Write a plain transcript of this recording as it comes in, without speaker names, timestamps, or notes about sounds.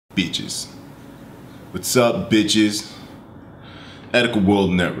Bitches. What's up, bitches? Etika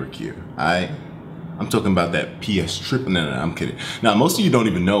World Network here, alright? I'm talking about that PS triple. No, I'm kidding. Now, most of you don't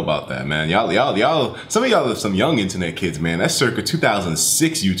even know about that, man. Some of y'all are some young internet kids, man. That's circa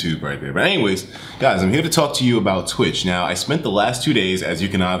 2006 YouTube right there. But anyways, guys, I'm here to talk to you about Twitch. Now, I spent the last 2 days, as you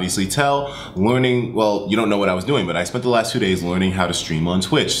can obviously tell, learning, well, you don't know what I was doing, but I spent the last 2 days learning how to stream on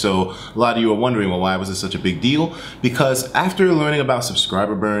Twitch. So a lot of you are wondering, well, why was this such a big deal? Because after learning about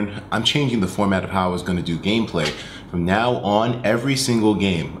subscriber burn, I'm changing the format of how I was going to do gameplay. From now on, every single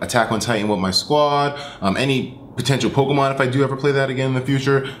game, Attack on Titan with my squad, any potential Pokemon if I do ever play that again in the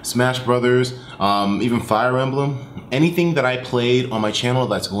future, Smash Brothers, even Fire Emblem, anything that I played on my channel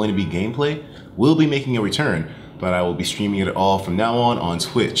that's going to be gameplay will be making a return, but I will be streaming it all from now on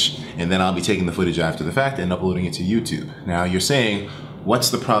Twitch, and then I'll be taking the footage after the fact and uploading it to YouTube. Now you're saying, what's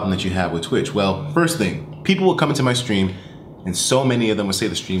the problem that you have with Twitch? Well, first thing, people will come into my stream and so many of them would say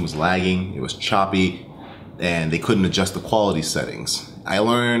the stream was lagging, it was choppy, and they couldn't adjust the quality settings. I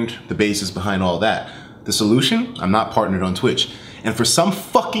learned the basis behind all that. The solution? I'm not partnered on Twitch. And for some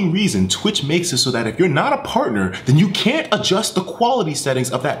fucking reason, Twitch makes it so that if you're not a partner, then you can't adjust the quality settings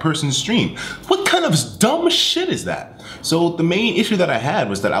of that person's stream. What kind of dumb shit is that? So the main issue that I had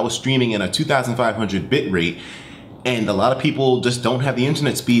was that I was streaming in a 2,500 bit rate, and a lot of people just don't have the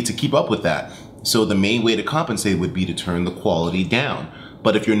internet speed to keep up with that. So the main way to compensate would be to turn the quality down.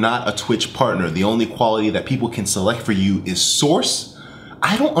 But if you're not a Twitch partner, the only quality that people can select for you is source.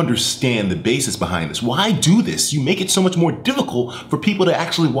 I don't understand the basis behind this. Why do this? You make it so much more difficult for people to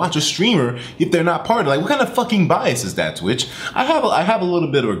actually watch a streamer if they're not partnered. Like, what kind of fucking bias is that, Twitch? I have a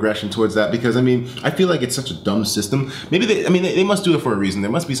little bit of aggression towards that because, I mean, I feel like it's such a dumb system. Maybe they must do it for a reason. There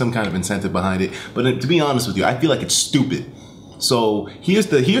must be some kind of incentive behind it. But to be honest with you, I feel like it's stupid. So here's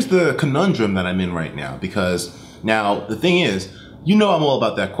the conundrum that I'm in right now, because now the thing is, you know I'm all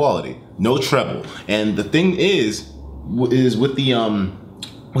about that quality, no treble. And the thing is with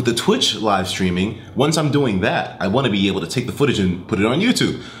the Twitch live streaming, once I'm doing that, I want to be able to take the footage and put it on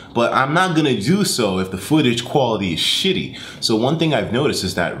YouTube. But I'm not going to do so if the footage quality is shitty. So one thing I've noticed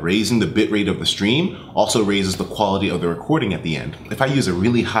is that raising the bitrate of the stream also raises the quality of the recording at the end. If I use a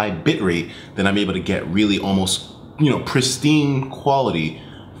really high bitrate, then I'm able to get really almost, pristine quality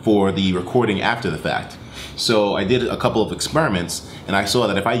for the recording after the fact. So I did a couple of experiments and I saw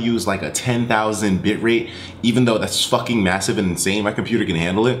that if I use like a 10,000 bit rate, even though that's fucking massive and insane, my computer can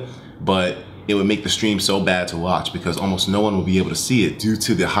handle it, but it would make the stream so bad to watch because almost no one will be able to see it due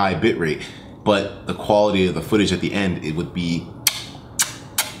to the high bit rate. But the quality of the footage at the end, it would be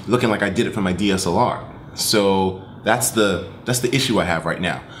looking like I did it from my DSLR. So that's the issue I have right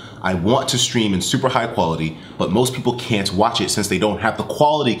now. I want to stream in super high quality, but most people can't watch it since they don't have the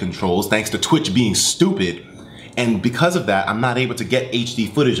quality controls, thanks to Twitch being stupid. And because of that, I'm not able to get HD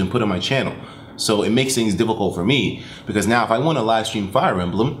footage and put on my channel. So it makes things difficult for me, because now if I want to live stream Fire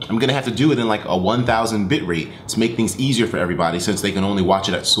Emblem, I'm gonna have to do it in like a 1,000 bit rate to make things easier for everybody since they can only watch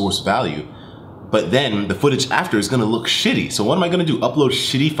it at source value. But then the footage after is gonna look shitty. So what am I gonna do? Upload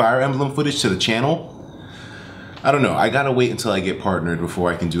shitty Fire Emblem footage to the channel? I don't know. I gotta wait until I get partnered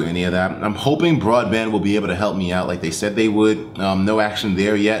before I can do any of that. I'm hoping broadband will be able to help me out like they said they would. No action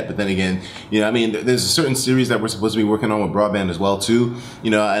there yet, but then again, there's a certain series that we're supposed to be working on with broadband as well too.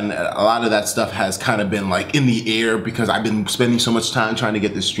 And a lot of that stuff has kind of been like in the air because I've been spending so much time trying to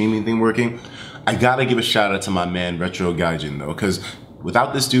get this streaming thing working. I gotta give a shout out to my man Retro Gaijin though, because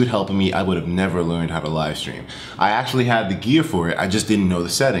without this dude helping me, I would have never learned how to live stream. I actually had the gear for it, I just didn't know the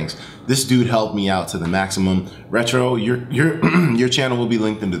settings. This dude helped me out to the maximum. Retro, your channel will be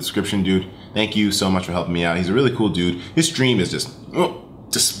linked in the description, dude. Thank you so much for helping me out. He's a really cool dude. His stream is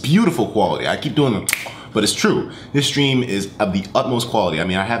just beautiful quality. I keep doing them, but it's true. His stream is of the utmost quality. I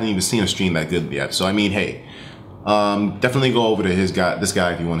mean, I haven't even seen a stream that good yet. So I mean, hey, definitely go over to this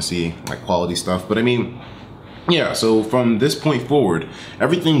guy if you want to see like quality stuff. But I mean, yeah, so from this point forward,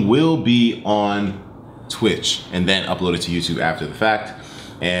 everything will be on Twitch and then uploaded to YouTube after the fact.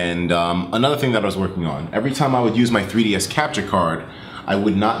 And another thing that I was working on, every time I would use my 3DS capture card, I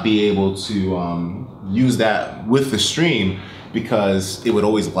would not be able to use that with the stream because it would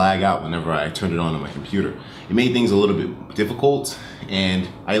always lag out whenever I turned it on my computer. It made things a little bit difficult, and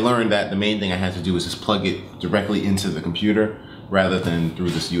I learned that the main thing I had to do was just plug it directly into the computer rather than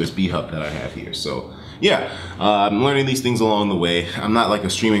through this USB hub that I have here. So yeah, I'm learning these things along the way. I'm not like a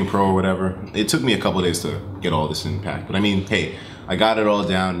streaming pro or whatever. It took me a couple of days to get all this in pack, but I mean, hey, I got it all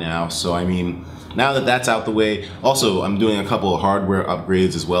down now. So I mean, now that that's out the way, also I'm doing a couple of hardware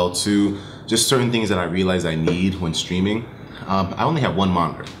upgrades as well too. Just certain things that I realize I need when streaming. I only have one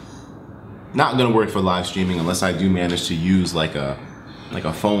monitor. Not gonna work for live streaming unless I do manage to use like a like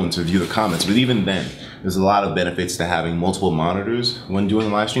a phone to view the comments. But even then, there's a lot of benefits to having multiple monitors when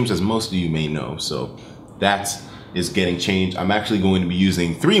doing live streams, as most of you may know. So that is getting changed. I'm actually going to be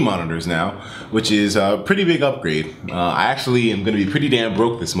using 3 monitors now, which is a pretty big upgrade. I actually am going to be pretty damn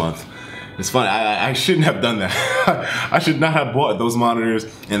broke this month. It's funny, I shouldn't have done that. I should not have bought those monitors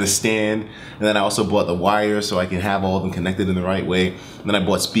and the stand. And then I also bought the wires so I can have all of them connected in the right way. And then I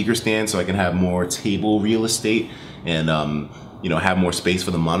bought speaker stands so I can have more table real estate and you know, have more space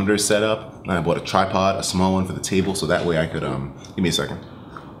for the monitors set up. And I bought a tripod, a small one for the table, so that way I could, give me a second.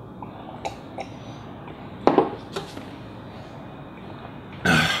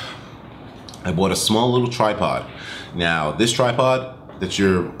 I bought a small little tripod. Now, this tripod that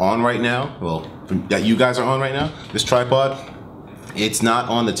you're on right now, well, that you guys are on right now, this tripod, it's not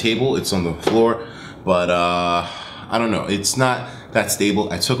on the table, it's on the floor, but I don't know, it's not that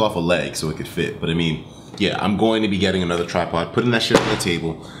stable. I took off a leg so it could fit, but I mean, yeah, I'm going to be getting another tripod, putting that shit on the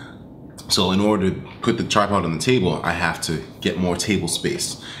table. So in order to put the tripod on the table, I have to get more table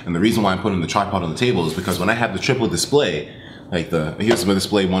space. And the reason why I'm putting the tripod on the table is because when I have the triple display, like here's the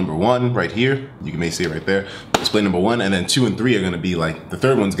display number 1 right here. You may see it right there. Display number 1, and then 2 and 3 are gonna be like, the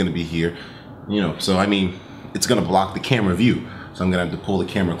third one's gonna be here. You know, so I mean, it's gonna block the camera view. So I'm gonna have to pull the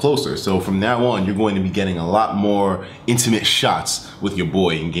camera closer. So from now on, you're going to be getting a lot more intimate shots with your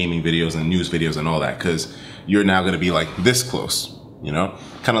boy in gaming videos and news videos and all that, because you're now gonna be like this close. You know,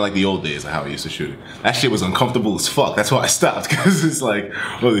 kind of like the old days of how I used to shoot it. That shit was uncomfortable as fuck. That's why I stopped, because it's like,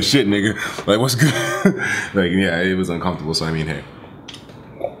 holy shit, nigga. Like, what's good? Like, yeah, it was uncomfortable. So I mean, hey.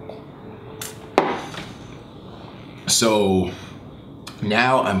 So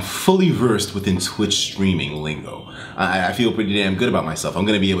now I'm fully versed within Twitch streaming lingo. I feel pretty damn good about myself. I'm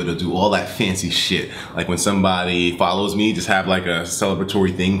gonna be able to do all that fancy shit. Like when somebody follows me, just have like a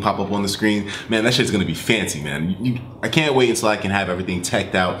celebratory thing pop up on the screen. Man, that shit's gonna be fancy, man. I can't wait until I can have everything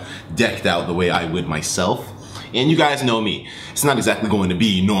decked out the way I would myself. And you guys know me. It's not exactly going to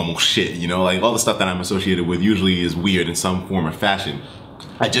be normal shit, you know? Like all the stuff that I'm associated with usually is weird in some form or fashion.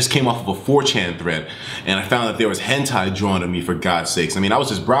 I just came off of a 4chan thread and I found that there was hentai drawn to me, for God's sakes. I mean, I was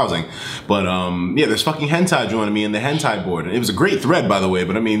just browsing, but yeah, there's fucking hentai drawn to me in the hentai board. It was a great thread, by the way,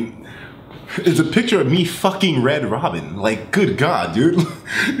 but I mean, it's a picture of me fucking Red Robin. Like, good God, dude.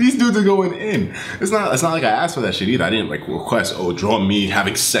 These dudes are going in. It's not like I asked for that shit either. I didn't like request, oh, draw me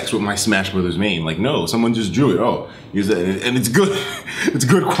having sex with my Smash Brothers main. Like, no, someone just drew it. Oh, here's it. And it's good. It's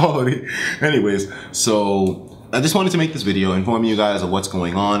good quality. Anyways, so I just wanted to make this video informing you guys of what's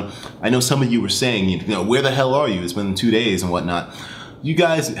going on. I know some of you were saying, you know, where the hell are you? It's been 2 days and whatnot. You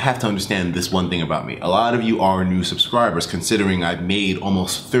guys have to understand this one thing about me. A lot of you are new subscribers, considering I've made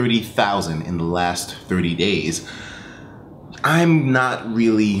almost 30,000 in the last 30 days. I'm not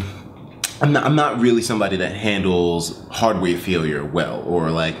really somebody that handles hardware failure well, or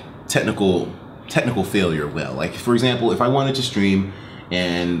like technical failure well. Like, for example, if I wanted to stream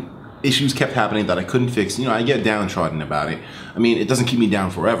and issues kept happening that I couldn't fix, you know, I get downtrodden about it. I mean, it doesn't keep me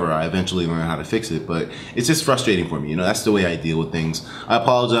down forever. I eventually learn how to fix it, but it's just frustrating for me. You know, that's the way I deal with things. I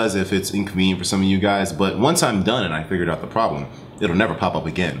apologize if it's inconvenient for some of you guys, but once I'm done and I figured out the problem, it'll never pop up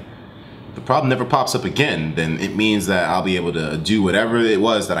again. If the problem never pops up again, then it means that I'll be able to do whatever it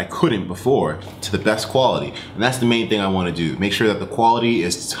was that I couldn't before to the best quality. And that's the main thing I want to do. Make sure that the quality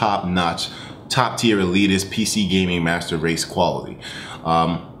is top-notch, top-tier elitist PC gaming master race quality.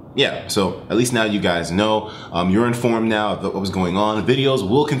 Yeah, so at least now you guys know. You're informed now of what was going on. Videos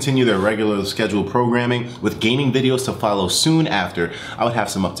will continue their regular scheduled programming, with gaming videos to follow soon after. I would have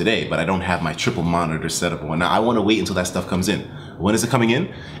some up today, but I don't have my triple monitor set up. Now I want to wait until that stuff comes in. When is it coming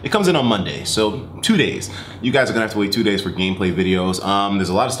in? It comes in on Monday, so 2 days. You guys are gonna have to wait 2 days for gameplay videos. There's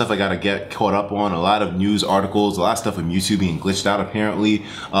a lot of stuff I gotta get caught up on, a lot of news articles, a lot of stuff with YouTube being glitched out apparently,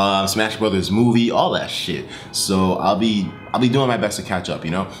 Smash Brothers movie, all that shit. So I'll be doing my best to catch up, you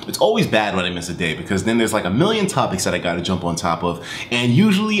know? It's always bad when I miss a day, because then there's like a million topics that I gotta jump on top of, and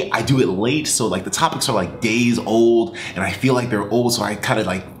usually I do it late, so like the topics are like days old, and I feel like they're old, so I kinda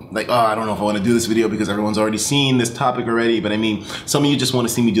like, oh, I don't know if I want to do this video because everyone's already seen this topic already. But I mean, some of you just want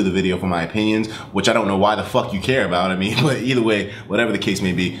to see me do the video for my opinions, which I don't know why the fuck you care about. I mean, but either way, whatever the case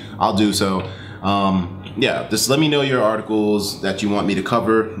may be, I'll do so. Yeah, just let me know your articles that you want me to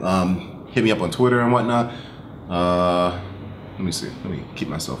cover. Hit me up on Twitter and whatnot. Let me see. Let me keep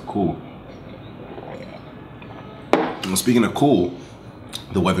myself cool. Well, speaking of cool,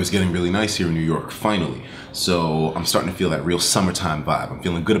 the weather's getting really nice here in New York, finally. So I'm starting to feel that real summertime vibe. I'm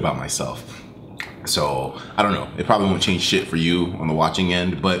feeling good about myself. So I don't know, it probably won't change shit for you on the watching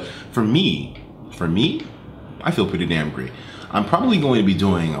end, but for me, I feel pretty damn great. I'm probably going to be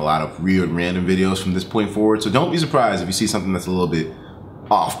doing a lot of weird random videos from this point forward, so don't be surprised if you see something that's a little bit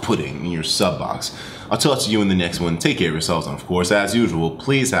off-putting in your sub box. I'll talk to you in the next one. Take care of yourselves, and of course, as usual,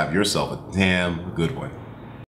 please have yourself a damn good one.